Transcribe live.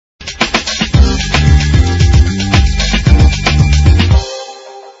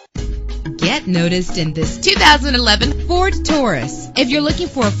get noticed in this 2011 Ford Taurus. If you're looking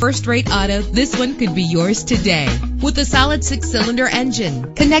for a first-rate auto, this one could be yours today. With a solid 6-cylinder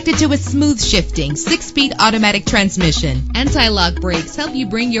engine connected to a smooth shifting 6-speed automatic transmission, anti-lock brakes help you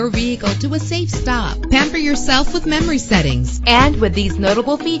bring your vehicle to a safe stop. Pamper yourself with memory settings. And with these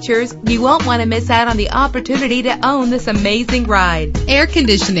notable features, you won't want to miss out on the opportunity to own this amazing ride. Air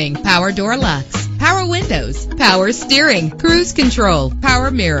conditioning, power door locks, power windows, power steering, cruise control,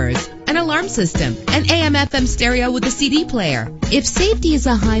 power mirrors, an alarm system, an AM/FM stereo with a CD player. If safety is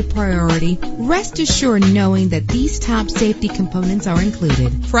a high priority, rest assured knowing that these top safety components are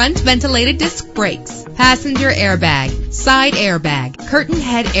included: front ventilated disc brakes, passenger airbag, side airbag, curtain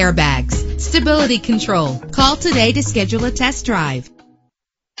head airbags, stability control. Call today to schedule a test drive.